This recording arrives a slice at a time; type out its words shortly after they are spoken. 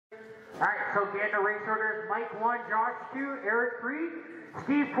Alright, so getting the race orders, Mike 1, Josh 2, Eric 3,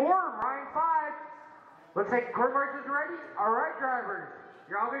 Steve 4, Ryan 5. Looks like court marshals are ready. Alright, drivers.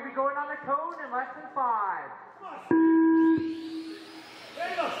 You're all going to be going on the cone in less than 5. There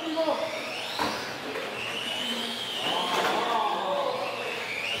you go, Steve.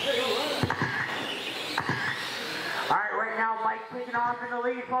 Alright, right now Mike taking off in the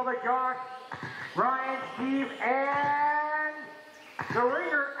lead, followed by Josh, Ryan, Steve, and the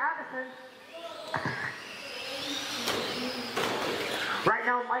ringer, Addison. Right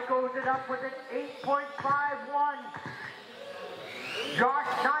now Mike goes it up with an 8.51. Josh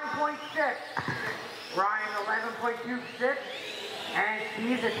 9.6. Ryan 11.26. And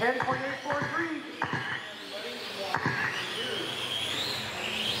Steve's at 10.843.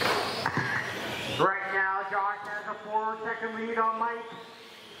 Right now, Josh has a 4-second lead on Mike.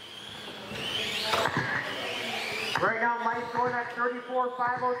 Right now, Mike's going at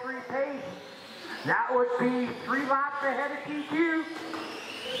 34.503 pace. That would be 3 laps ahead of T2.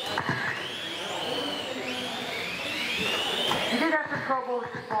 He did have some trouble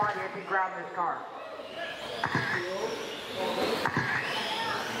with his body as he grabbed his car.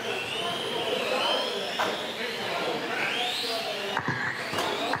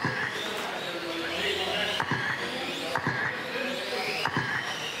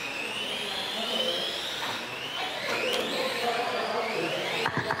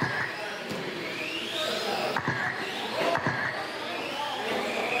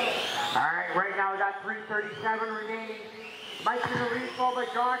 Right now we got 3:37 remaining. Mike's in the lead, followed by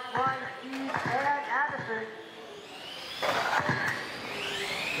Josh, Ryan, Steve, and Addison.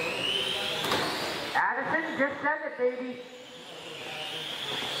 Addison, just send it, baby.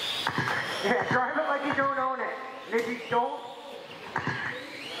 Yeah, drive it like you don't own it. And if you don't,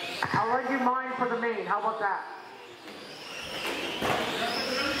 I'll let you mine for the main. How about that?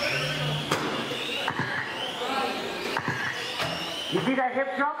 You see that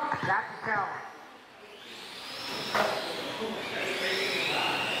hip jump? That's a challenge.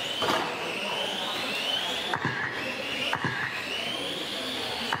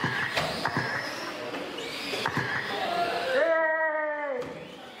 Hey!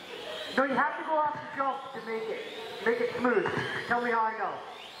 No, you have to go off the jump to make it smooth. Tell me how I know.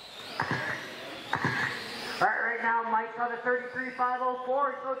 Alright, right now Mike's on a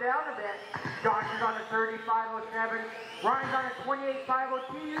 33.504. He slowed down a bit. Josh is on a 30.507. Ryan's on a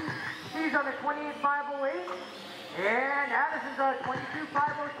 28.502. Steve's on a 28.508. And Addison's on a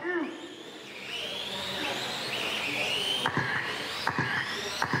 22.502.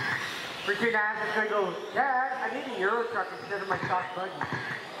 Pretty soon Addison's going to go, Dad, I need a Eurotruck instead of my soft buggy.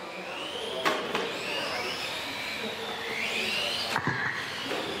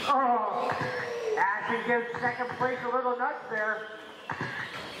 Oh, Addison gives second place a little nuts there.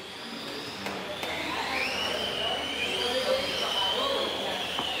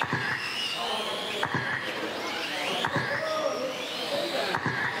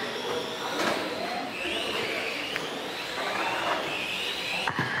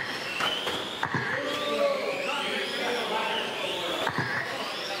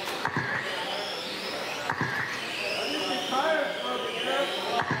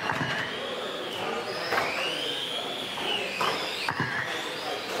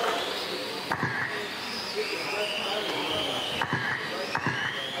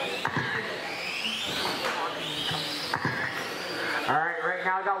 Alright, right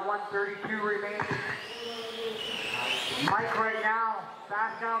now I got 1:32 remaining. Mike right now,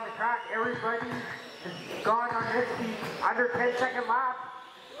 fast down the track. Everybody has gone on this heat under 10-second lap.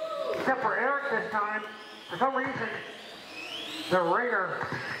 Except for Eric this time. For some reason, the ringer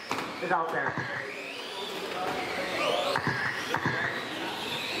is out there.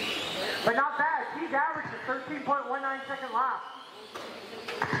 But not bad. He's averaged a 13.19 second lap.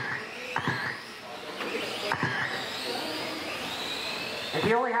 And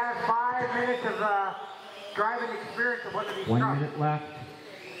he only has 5 minutes of driving experience of one of these trucks. 1 minute left.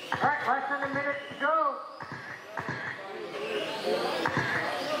 Alright, less than a minute to go.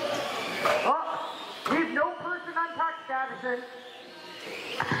 Oh, leave no person untouched, Addison.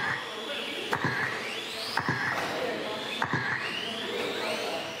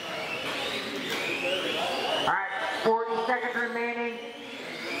 Alright, 40 seconds remaining.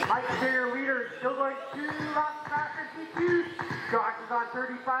 Mike's your leader, still going 2 laps faster than T2. Josh is on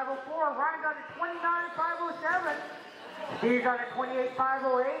 35.04. Ryan's on a 29.507. Steve's on a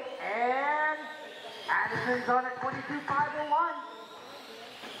 28.508. And Addison's on a 22.501.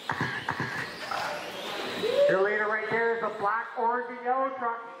 Your leader right there is the black, orange, and yellow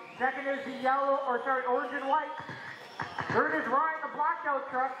truck. Second is the orange and white. Third is Ryan, the blacked out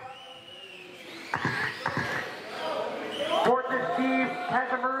truck. Fortune Steve has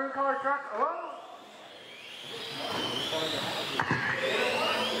a maroon color truck. Oh!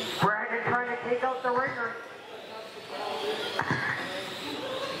 Brandon trying to take out the ringer.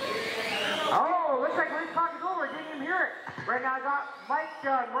 Oh, looks like Rich Talk is over. Didn't even hear it. Right now I got Mike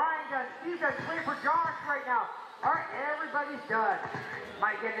done, Ryan done, Steve done, waiting for Josh right now. All right, everybody's done.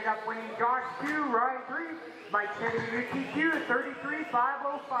 Mike ended up winning Josh 2, Ryan 3. Mike setting UT2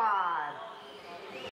 33,505.